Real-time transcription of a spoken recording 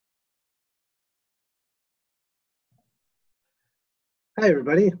Hi,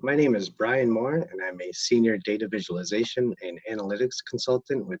 everybody. My name is Brian Moore, and I'm a senior data visualization and analytics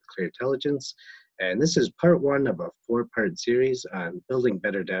consultant with Clear Intelligence. And this is part one of a four-part series on building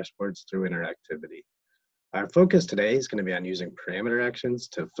better dashboards through interactivity. Our focus today is going to be on using parameter actions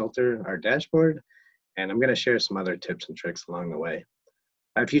to filter our dashboard, and I'm going to share some other tips and tricks along the way.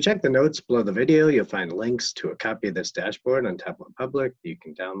 If you check the notes below the video, you'll find links to a copy of this dashboard on Tableau Public that you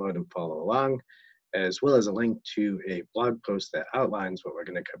can download and follow along, as well as a link to a blog post that outlines what we're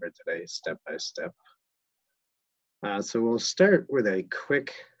going to cover today step by step. So we'll start with a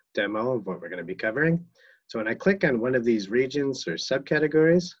quick demo of what we're going to be covering. So when I click on one of these regions or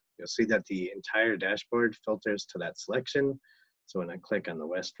subcategories, you'll see that the entire dashboard filters to that selection. So when I click on the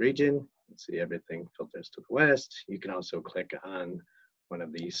West region, you'll see everything filters to the West. You can also click on one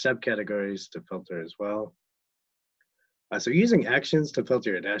of the subcategories to filter as well. So using actions to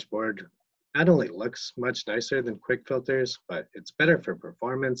filter your dashboard not only looks much nicer than quick filters, but it's better for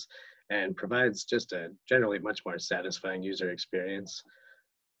performance and provides just a generally much more satisfying user experience.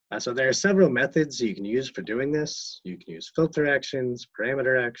 So there are several methods you can use for doing this. You can use filter actions,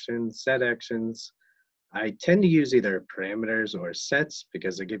 parameter actions, set actions. I tend to use either parameters or sets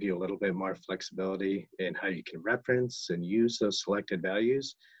because they give you a little bit more flexibility in how you can reference and use those selected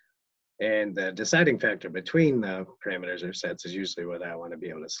values. And the deciding factor between the parameters or sets is usually whether I want to be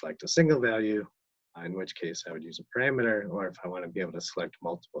able to select a single value, in which case I would use a parameter, or if I want to be able to select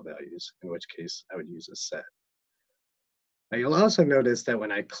multiple values, in which case I would use a set. Now you'll also notice that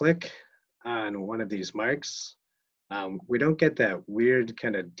when I click on one of these marks, we don't get that weird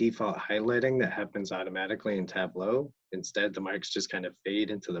kind of default highlighting that happens automatically in Tableau. Instead, the marks just kind of fade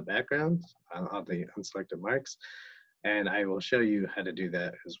into the background of the unselected marks. And I will show you how to do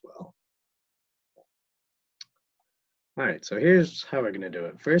that as well. All right, so here's how we're going to do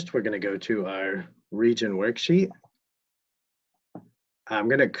it. First, we're going to go to our region worksheet. I'm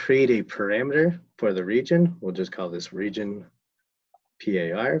going to create a parameter for the region. We'll just call this region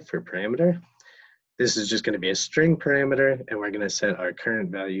PAR for parameter. This is just going to be a string parameter, and we're going to set our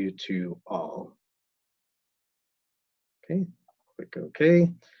current value to all. Okay, click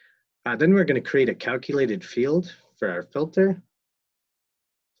OK. Then we're going to create a calculated field for our filter.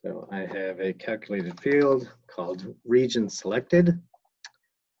 So I have a calculated field called region selected.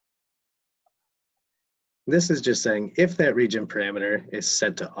 This is just saying if that region parameter is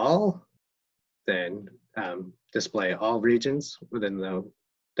set to all, then display all regions within the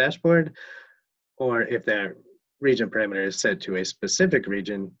dashboard. Or if that region parameter is set to a specific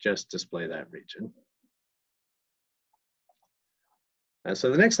region, just display that region.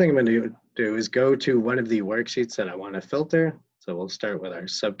 So the next thing I'm going to do is go to one of the worksheets that I want to filter. So we'll start with our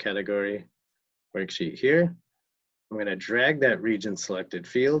subcategory worksheet here. I'm going to drag that region selected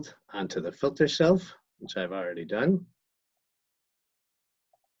field onto the filter shelf, which I've already done.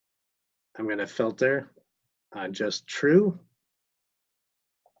 I'm going to filter on just true.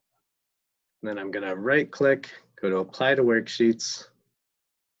 And then I'm going to right click, go to apply to worksheets,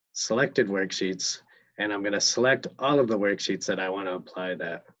 selected worksheets, and I'm going to select all of the worksheets that I want to apply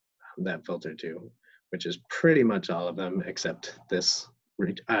that filter to, which is pretty much all of them except this,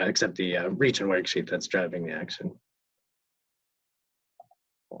 except the region worksheet that's driving the action.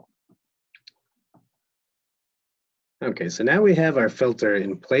 Okay, so now we have our filter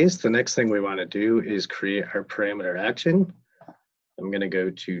in place. The next thing we want to do is create our parameter action. I'm going to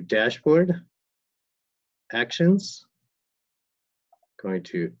go to Dashboard, Actions, going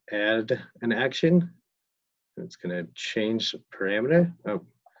to add an action. It's going to change the parameter. Oh,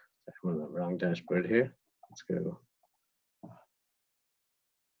 I'm on the wrong dashboard here. Let's go.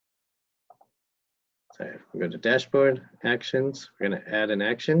 Sorry, we go to Dashboard, Actions. We're going to add an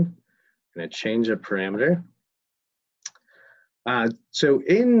action. I'm going to change a parameter. So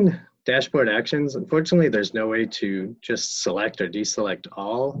in Dashboard Actions, unfortunately, there's no way to just select or deselect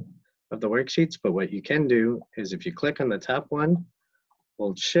all of the worksheets, but what you can do is if you click on the top one,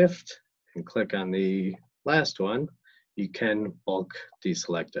 hold Shift and click on the last one, you can bulk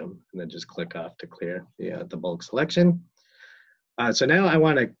deselect them and then just click off to clear the bulk selection. So now I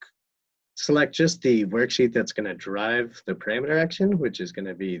want to select just the worksheet that's going to drive the parameter action, which is going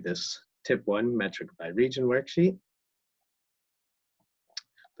to be this tip 1 metric by region worksheet.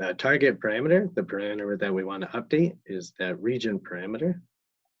 The target parameter, the parameter that we want to update, is that region parameter.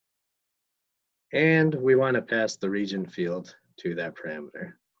 And we want to pass the region field to that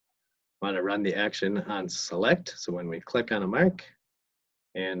parameter. We want to run the action on select, so when we click on a mark,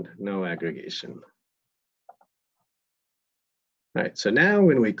 and no aggregation. All right, so now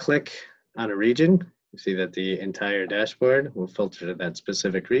when we click on a region, you see that the entire dashboard will filter to that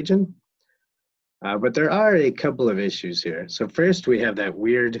specific region. But there are a couple of issues here. So first, we have that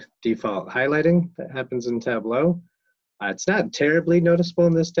weird default highlighting that happens in Tableau. It's not terribly noticeable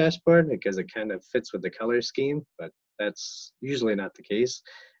in this dashboard because it kind of fits with the color scheme, but that's usually not the case.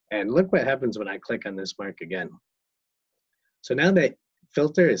 And look what happens when I click on this mark again. So now that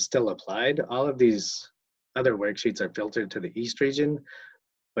filter is still applied, all of these other worksheets are filtered to the east region,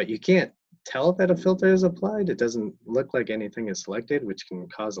 but you can't tell that a filter is applied. It doesn't look like anything is selected, which can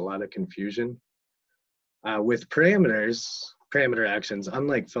cause a lot of confusion. With parameter actions,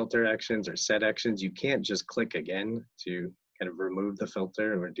 unlike filter actions or set actions, you can't just click again to kind of remove the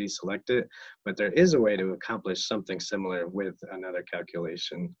filter or deselect it, but there is a way to accomplish something similar with another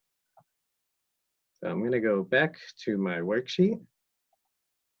calculation. So I'm going to go back to my worksheet.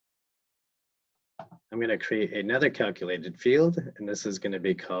 I'm going to create another calculated field, and this is going to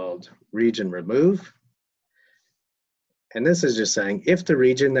be called region remove. And this is just saying if the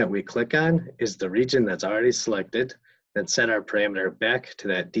region that we click on is the region that's already selected, then set our parameter back to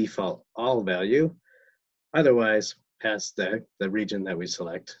that default all value. Otherwise, pass the region that we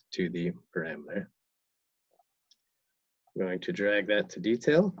select to the parameter. I'm going to drag that to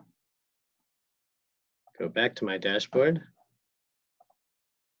detail. Go back to my dashboard.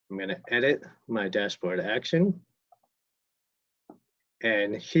 I'm going to edit my dashboard action.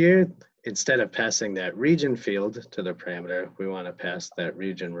 And here, instead of passing that region field to the parameter, we want to pass that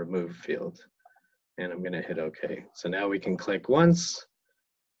region remove field. And I'm going to hit OK. So now we can click once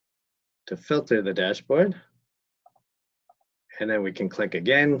to filter the dashboard. And then we can click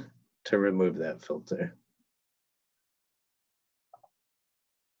again to remove that filter.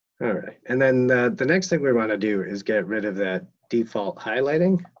 All right. And then the next thing we want to do is get rid of that default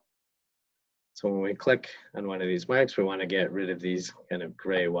highlighting. So when we click on one of these marks, we want to get rid of these kind of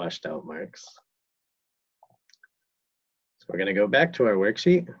gray washed out marks. So we're going to go back to our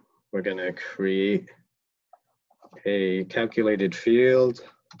worksheet. We're going to create a calculated field.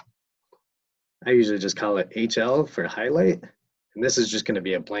 I usually just call it HL for highlight. And this is just going to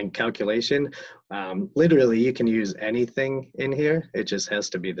be a blank calculation. Literally, you can use anything in here. It just has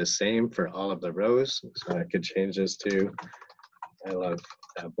to be the same for all of the rows. So I could change this to I love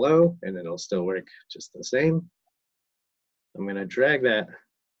Tableau, and it'll still work just the same. I'm going to drag that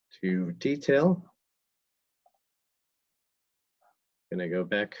to detail. I'm going to go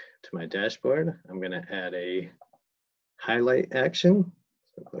back to my dashboard. I'm going to add a highlight action.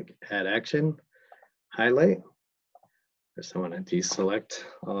 So click add action, highlight. First, I want to deselect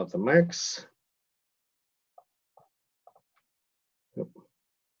all of the marks.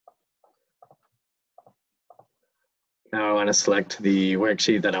 Now I want to select the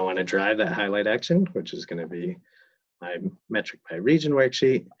worksheet that I want to drive that highlight action, which is going to be my metric by region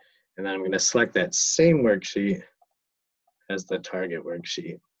worksheet. And then I'm going to select that same worksheet as the target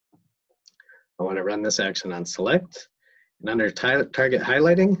worksheet. I want to run this action on select. And under target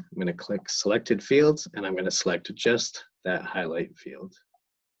highlighting, I'm going to click selected fields, and I'm going to select just that highlight field.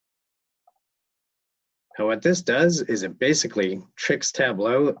 Now what this does is it basically tricks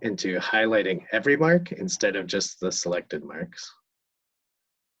Tableau into highlighting every mark instead of just the selected marks.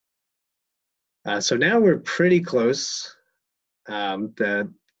 So now we're pretty close.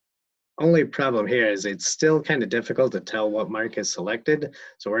 The only problem here is it's still kind of difficult to tell what mark is selected.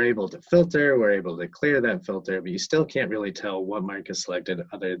 So we're able to filter, we're able to clear that filter, but you still can't really tell what mark is selected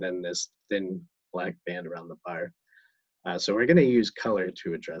other than this thin black band around the bar. So we're going to use color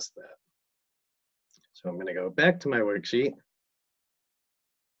to address that. So I'm going to go back to my worksheet.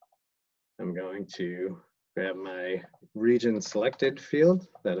 I'm going to grab my region selected field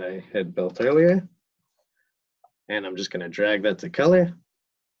that I had built earlier. And I'm just going to drag that to color.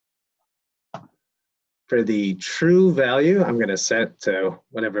 For the true value, I'm going to set to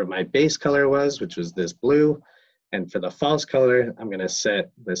whatever my base color was, which was this blue. And for the false color, I'm going to set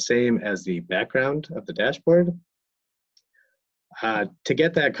the same as the background of the dashboard. To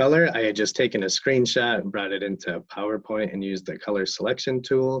get that color, I had just taken a screenshot and brought it into PowerPoint and used the color selection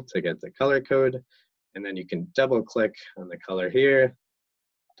tool to get the color code. And then you can double click on the color here,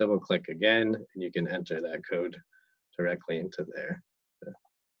 double click again, and you can enter that code directly into there to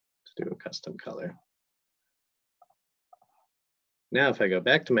do a custom color. Now, if I go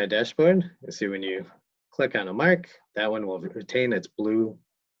back to my dashboard, you see when you click on a mark, that one will retain its blue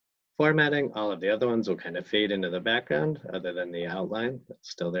formatting. All of the other ones will kind of fade into the background other than the outline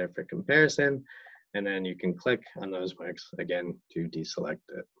that's still there for comparison. And then you can click on those marks again to deselect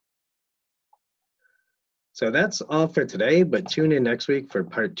it. So that's all for today, but tune in next week for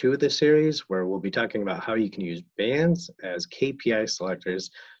part 2 of the series, where we'll be talking about how you can use bands as KPI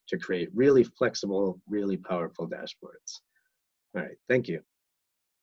selectors to create really flexible, really powerful dashboards. All right, thank you.